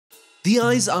The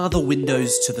eyes are the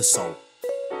windows to the soul,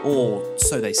 or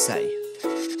so they say.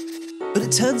 But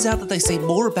it turns out that they say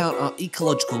more about our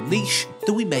ecological niche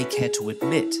than we may care to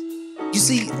admit. You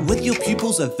see, whether your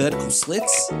pupils are vertical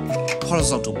slits,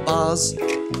 horizontal bars,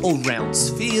 or round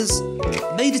spheres,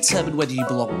 may determine whether you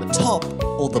belong on the top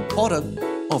or the bottom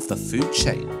of the food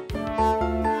chain.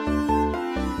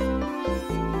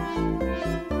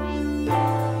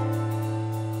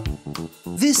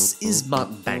 This is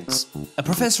Martin Banks, a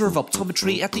professor of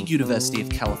optometry at the University of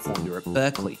California at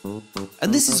Berkeley.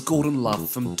 And this is Gordon Love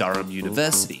from Durham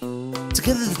University.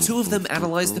 Together, the two of them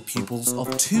analysed the pupils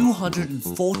of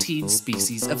 214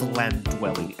 species of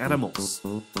land-dwelling animals.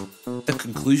 The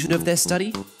conclusion of their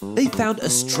study? They found a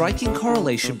striking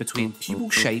correlation between pupil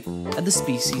shape and the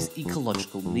species'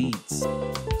 ecological needs.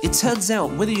 It turns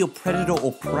out whether you're predator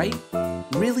or prey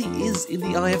really is in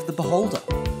the eye of the beholder.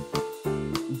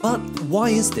 But why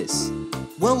is this?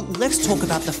 Well, let's talk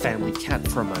about the family cat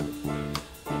for a moment.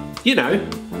 You know,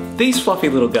 these fluffy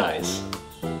little guys.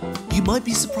 You might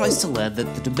be surprised to learn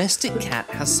that the domestic cat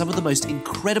has some of the most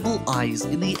incredible eyes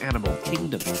in the animal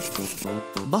kingdom.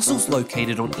 Muscles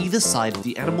located on either side of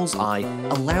the animal's eye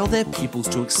allow their pupils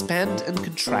to expand and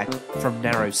contract from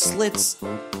narrow slits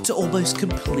to almost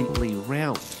completely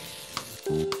round.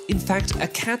 In fact, a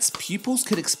cat's pupils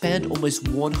can expand almost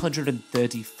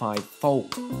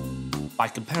 135-fold. By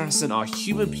comparison, our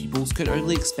human pupils can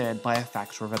only expand by a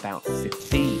factor of about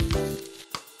 15.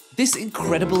 This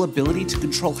incredible ability to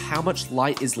control how much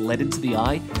light is let into the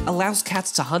eye allows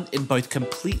cats to hunt in both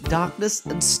complete darkness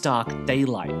and stark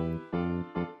daylight.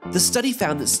 The study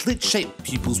found that slit-shaped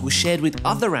pupils were shared with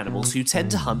other animals who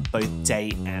tend to hunt both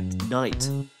day and night,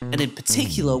 and in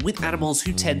particular with animals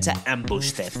who tend to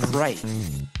ambush their prey.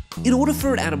 In order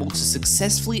for an animal to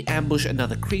successfully ambush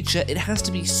another creature, it has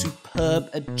to be superb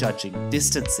at judging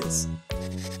distances.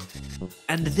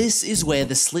 And this is where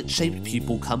the slit-shaped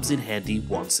pupil comes in handy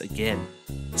once again.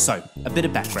 So, a bit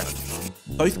of background.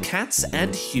 Both cats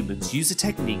and humans use a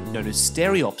technique known as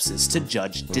stereopsis to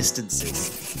judge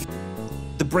distances.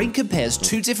 The brain compares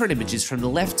two different images from the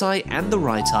left eye and the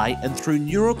right eye, and through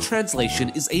neural translation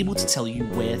is able to tell you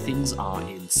where things are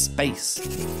in space.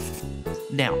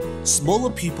 Now,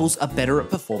 smaller pupils are better at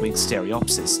performing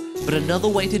stereopsis, but another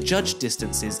way to judge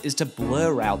distances is to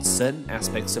blur out certain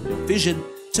aspects of your vision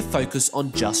to focus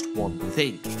on just one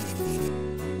thing.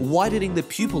 Widening the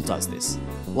pupil does this,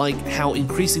 like how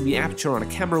increasing the aperture on a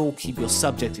camera will keep your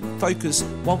subject in focus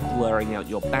while blurring out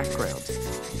your background.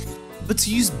 But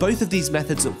to use both of these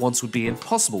methods at once would be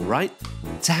impossible, right?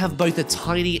 To have both a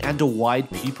tiny and a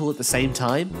wide pupil at the same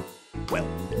time? Well,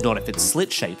 not if it's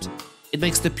slit-shaped. It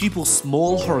makes the pupil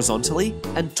small horizontally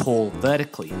and tall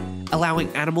vertically,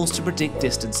 allowing animals to predict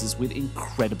distances with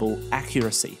incredible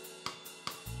accuracy.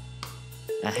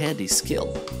 A handy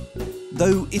skill.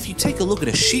 Though if you take a look at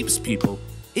a sheep's pupil,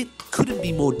 it couldn't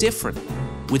be more different,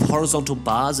 with horizontal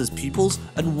bars as pupils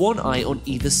and one eye on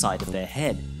either side of their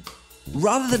head.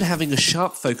 Rather than having a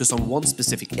sharp focus on one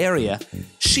specific area,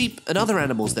 sheep and other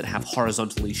animals that have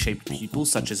horizontally shaped pupils,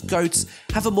 such as goats,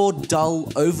 have a more dull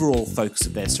overall focus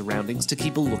of their surroundings to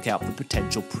keep a lookout for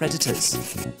potential predators.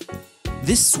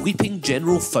 This sweeping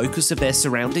general focus of their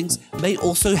surroundings may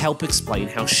also help explain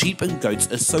how sheep and goats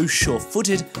are so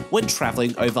sure-footed when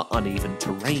travelling over uneven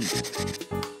terrain.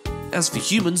 As for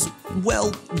humans,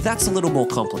 well, that's a little more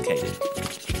complicated.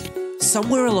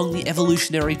 Somewhere along the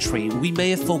evolutionary tree, we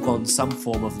may have foregone some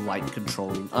form of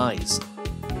light-controlling eyes.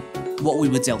 What we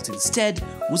were dealt instead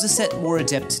was a set more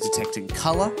adept to detecting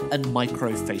colour and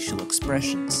microfacial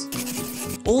expressions.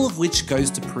 All of which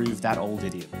goes to prove that old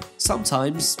idiom.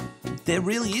 Sometimes, there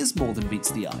really is more than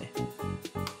meets the eye.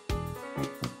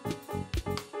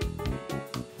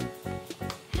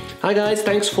 Hi guys,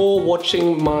 thanks for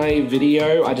watching my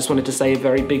video. I just wanted to say a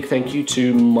very big thank you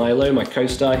to Milo, my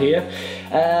co-star here.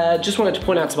 Just wanted to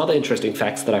point out some other interesting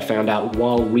facts that I found out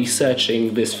while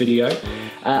researching this video.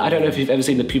 I don't know if you've ever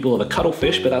seen the pupil of a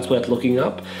cuttlefish, but that's worth looking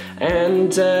up.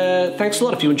 And thanks a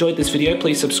lot. If you enjoyed this video,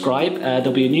 please subscribe.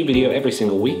 There'll be a new video every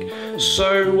single week.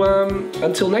 So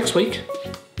until next week,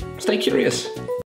 stay curious.